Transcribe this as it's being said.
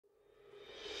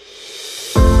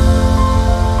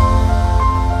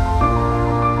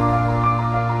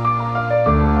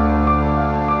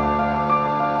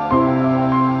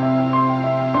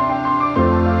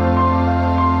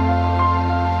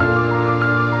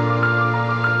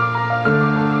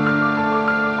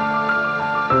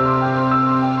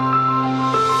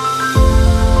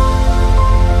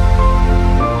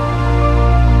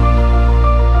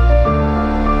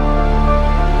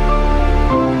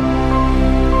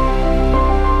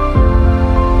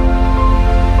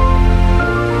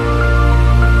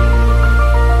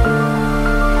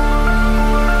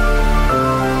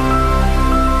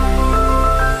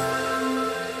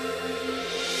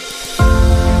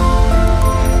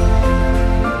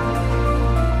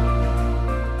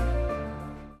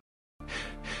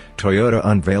Toyota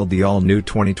unveiled the all-new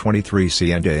 2023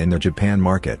 Sienta in the Japan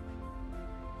market.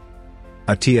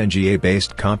 A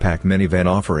TNGA-based compact minivan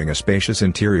offering a spacious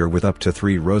interior with up to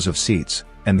 3 rows of seats,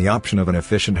 and the option of an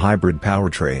efficient hybrid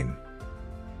powertrain.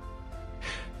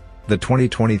 The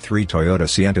 2023 Toyota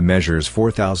Sienta measures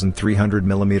 4,300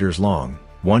 mm long,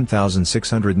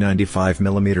 1,695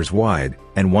 mm wide,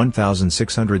 and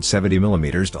 1,670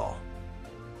 mm tall.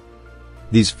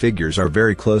 These figures are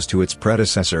very close to its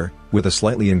predecessor, with a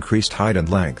slightly increased height and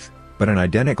length, but an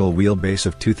identical wheelbase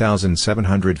of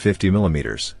 2,750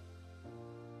 mm.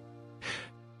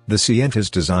 The Sienta's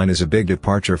design is a big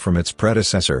departure from its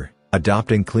predecessor,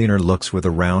 adopting cleaner looks with a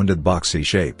rounded boxy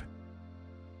shape.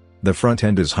 The front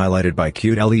end is highlighted by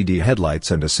cute LED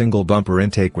headlights and a single bumper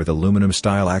intake with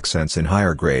aluminum-style accents in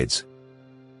higher grades.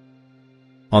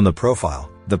 On the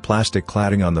profile, the plastic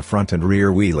cladding on the front and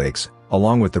rear wheelbase,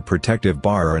 along with the protective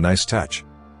bar, are a nice touch,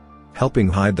 helping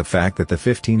hide the fact that the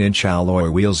 15-inch alloy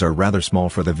wheels are rather small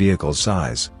for the vehicle's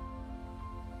size.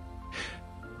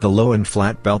 The low and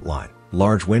flat beltline,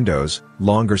 large windows,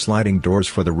 longer sliding doors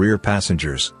for the rear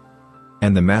passengers,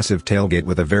 and the massive tailgate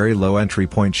with a very low entry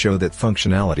point show that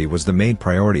functionality was the main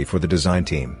priority for the design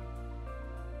team.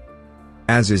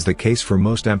 As is the case for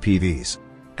most MPVs,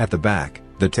 at the back,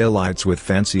 the taillights with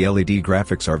fancy LED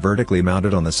graphics are vertically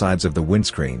mounted on the sides of the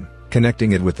windscreen,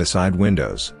 connecting it with the side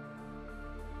windows.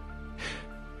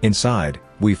 Inside,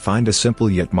 we find a simple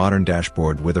yet modern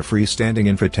dashboard with a freestanding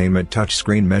infotainment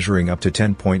touchscreen measuring up to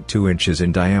 10.2 inches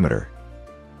in diameter,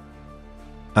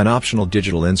 an optional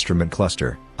digital instrument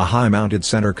cluster, a high-mounted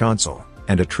center console,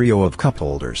 and a trio of cup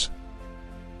holders.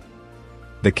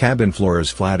 The cabin floor is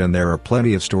flat and there are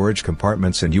plenty of storage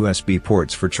compartments and USB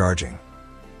ports for charging.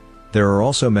 There are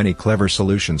also many clever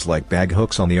solutions like bag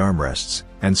hooks on the armrests,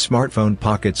 and smartphone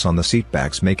pockets on the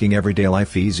seatbacks, making everyday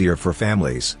life easier for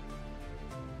families.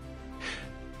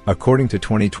 According to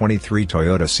 2023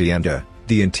 Toyota Sienta,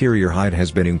 the interior height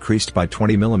has been increased by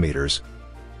 20 mm,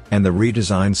 and the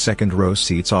redesigned second-row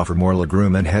seats offer more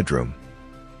legroom and headroom.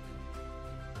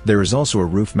 There is also a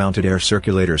roof-mounted air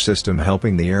circulator system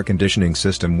helping the air conditioning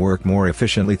system work more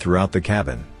efficiently throughout the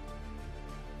cabin.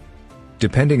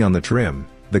 Depending on the trim,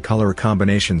 the color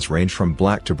combinations range from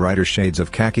black to brighter shades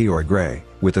of khaki or gray,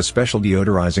 with a special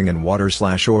deodorizing and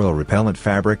water/oil repellent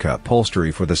fabric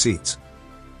upholstery for the seats.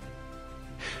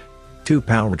 2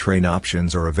 powertrain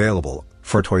options are available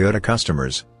for Toyota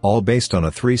customers, all based on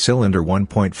a 3-cylinder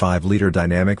 1.5-liter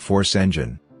dynamic force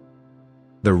engine.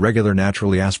 The regular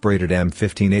naturally aspirated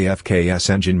M15 AFKS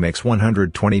engine makes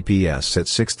 120 PS at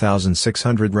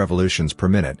 6,600 revolutions per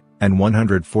minute, and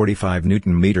 145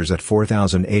 Nm at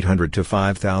 4,800 to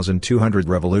 5,200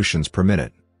 revolutions per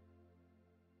minute.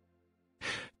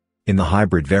 In the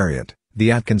hybrid variant,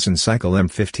 the Atkinson Cycle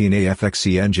M15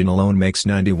 AFXE engine alone makes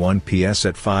 91 PS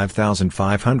at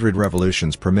 5,500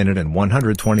 revolutions per minute and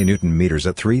 120 Nm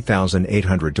at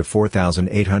 3,800 to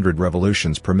 4,800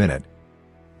 revolutions per minute.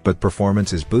 But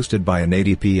performance is boosted by an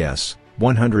 80 PS,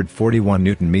 141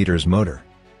 Nm motor.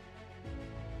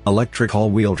 Electric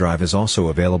all-wheel drive is also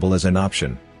available as an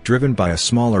option, driven by a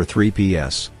smaller 3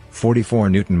 PS, 44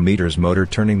 Nm motor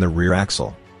turning the rear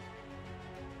axle.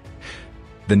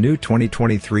 The new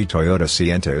 2023 Toyota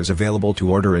Sienta is available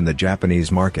to order in the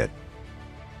Japanese market.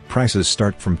 Prices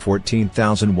start from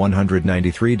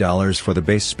 $14,193 for the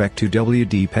base spec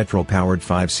 2WD petrol-powered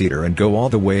 5-seater and go all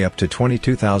the way up to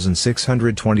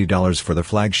 $22,620 for the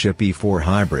flagship E4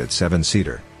 hybrid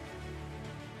 7-seater.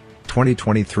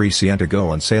 2023 Sienta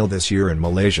go on sale this year in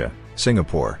Malaysia,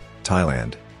 Singapore,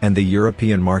 Thailand, and the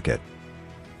European market.